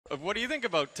What do you think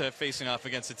about facing off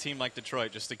against a team like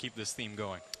Detroit, just to keep this theme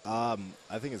going? I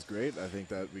think it's great. I think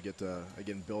that we get to,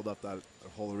 again, build up that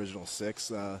whole original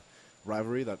six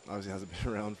rivalry that obviously hasn't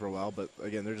been around for a while. But,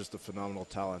 again, they're just a phenomenal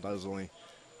talent. I was only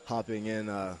hopping in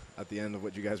at the end of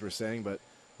what you guys were saying. But,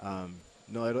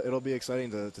 no, it'll be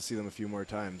exciting to see them a few more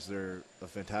times. They're a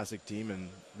fantastic team, and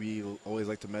we always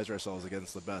like to measure ourselves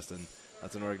against the best. And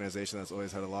that's an organization that's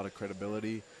always had a lot of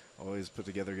credibility, always put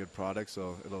together good products.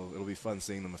 So it'll be fun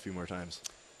seeing them a few more times.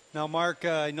 Now, Mark,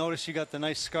 I noticed you got the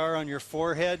nice scar on your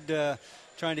forehead,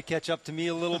 trying to catch up to me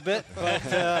a little bit.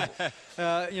 But,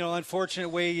 unfortunate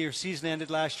way your season ended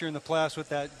last year in the playoffs with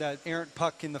that errant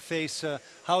puck in the face.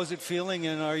 How is it feeling,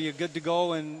 and are you good to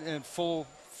go and full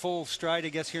stride, I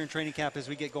guess, here in training camp as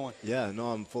we get going? Yeah,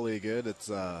 no, I'm fully good.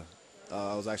 It's I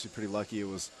was actually pretty lucky. It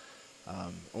was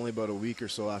only about a week or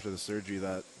so after the surgery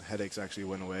that headaches actually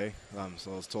went away.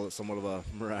 So I was told it's somewhat of a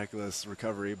miraculous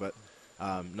recovery, but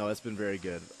no, it's been very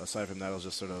good. Aside from that, I was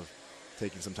just sort of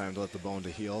taking some time to let the bone to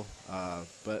heal.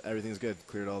 But everything's good.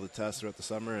 Cleared all the tests throughout the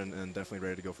summer and definitely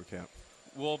ready to go for camp.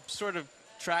 We'll sort of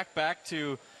track back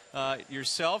to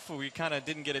yourself. We kind of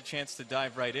didn't get a chance to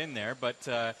dive right in there, but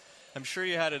I'm sure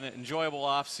you had an enjoyable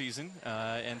off season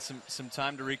and some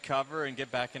time to recover and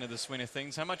get back into the swing of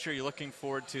things. How much are you looking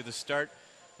forward to the start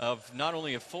of not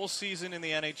only a full season in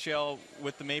the NHL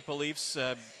with the Maple Leafs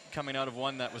coming out of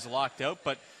one that was locked out,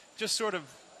 but just sort of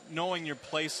knowing your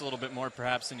place a little bit more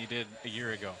perhaps than you did a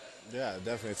year ago? Yeah,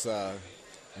 definitely. It's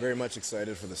very much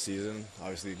excited for the season.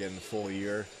 Obviously getting a full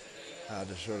year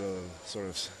to sort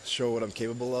of show what I'm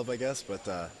capable of, I guess. But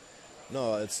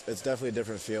no, it's definitely a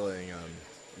different feeling.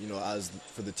 As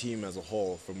for the team as a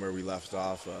whole, from where we left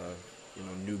off,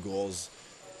 new goals,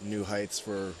 new heights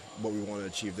for what we want to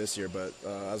achieve this year, but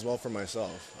as well for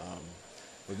myself.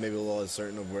 Was maybe a little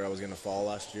uncertain of where I was going to fall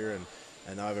last year,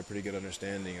 and now I have a pretty good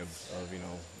understanding of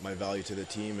my value to the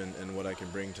team and what I can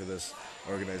bring to this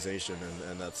organization,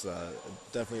 and that's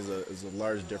definitely is a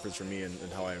large difference for me in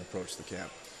how I approach the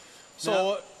camp.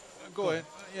 So, go ahead.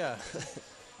 Yeah.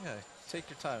 Yeah. Take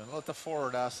your time and let the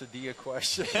forward ask the Dia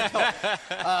question.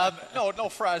 No,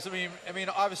 Fraz. I mean,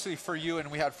 obviously for you, and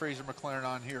we had Fraser McLaren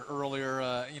on here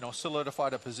earlier.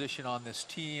 Solidified a position on this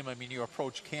team. I mean, you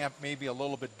approach camp maybe a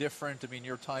little bit different. I mean,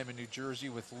 your time in New Jersey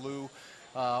with Lou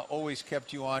always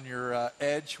kept you on your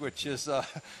edge, which is,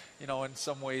 in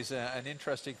some ways an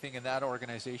interesting thing in that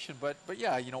organization. But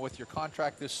yeah, with your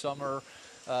contract this summer.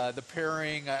 The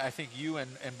pairing, I think you and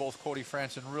both Cody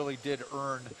Franson really did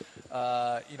earn,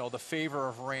 the favor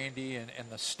of Randy and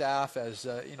the staff as,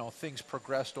 things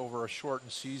progressed over a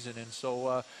shortened season. And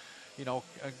so,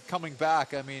 coming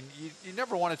back, I mean, you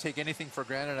never want to take anything for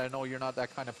granted. I know you're not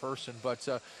that kind of person, but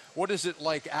what is it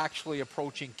like actually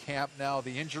approaching camp now?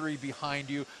 The injury behind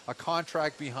you, a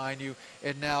contract behind you,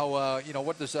 and now,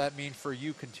 what does that mean for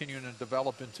you continuing to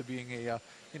develop into being a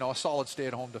solid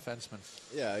stay-at-home defenseman?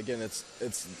 Yeah, again, it's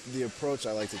the approach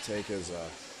I like to take is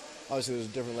obviously there's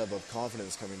a different level of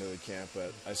confidence coming to the camp,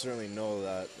 but I certainly know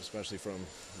that, especially from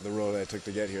the road I took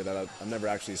to get here, that I'm never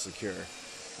actually secure.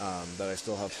 That I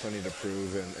still have plenty to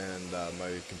prove, and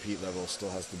my compete level still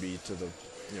has to be to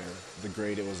the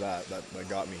grade it was at that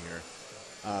got me here.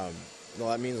 No,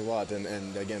 that means a lot,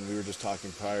 and again, we were just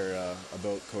talking prior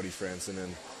about Cody Franson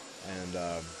and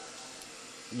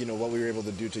what we were able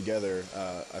to do together.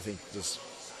 I think just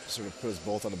sort of put us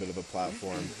both on a bit of a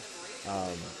platform,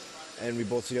 and we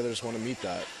both together just want to meet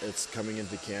that. It's coming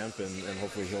into camp, and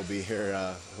hopefully he'll be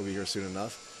here soon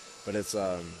enough. But it's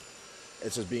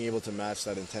just being able to match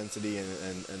that intensity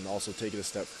and also take it a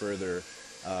step further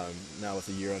now with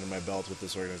a year under my belt with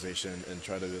this organization, and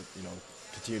try to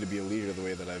continue to be a leader the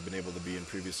way that I've been able to be in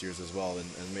previous years as well,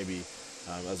 and maybe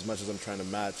as much as I'm trying to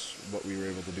match what we were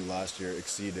able to do last year,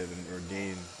 exceed it or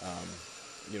gain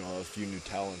a few new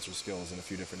talents or skills in a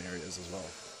few different areas as well.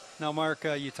 Now, Mark,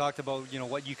 you talked about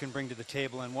what you can bring to the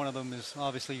table, and one of them is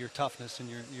obviously your toughness and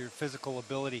your physical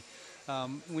ability.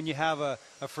 When you have a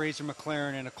Fraser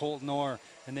McLaren and a Colton Orr,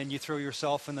 and then you throw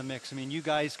yourself in the mix, I mean, you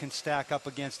guys can stack up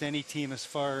against any team as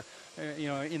far,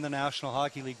 in the National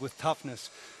Hockey League with toughness.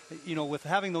 With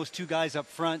having those two guys up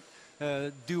front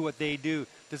do what they do,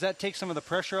 does that take some of the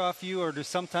pressure off you, or does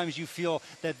sometimes you feel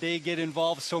that they get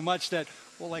involved so much that,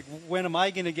 when am I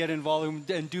going to get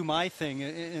involved and do my thing?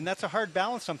 And that's a hard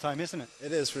balance sometimes, isn't it?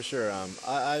 It is, for sure.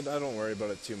 I don't worry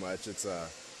about it too much. It's,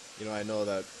 I know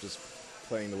that just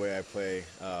playing the way I play,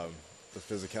 the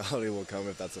physicality will come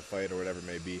if that's a fight or whatever it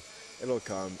may be. It'll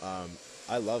come.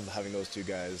 I love having those two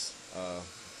guys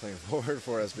playing forward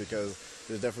for us, because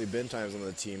there's definitely been times on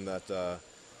the team that,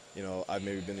 I've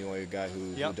maybe been the only guy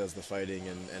who does the fighting,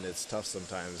 and it's tough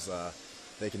sometimes.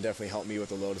 they can definitely help me with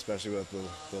the load, especially with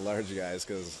the large guys,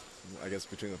 because I guess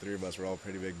between the three of us, we're all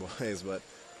pretty big boys. But,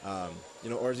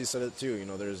 Orji said it too.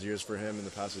 There's years for him in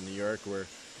the past in New York where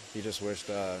he just wished,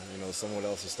 someone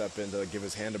else to step in to give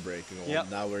his hand a break.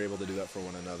 Now we're able to do that for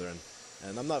one another.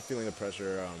 And I'm not feeling the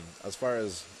pressure. As far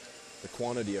as the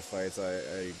quantity of fights,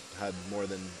 I had more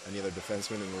than any other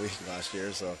defenseman in the league last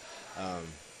year. So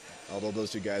although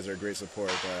those two guys are great support,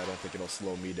 I don't think it'll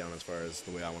slow me down as far as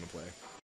the way I want to play.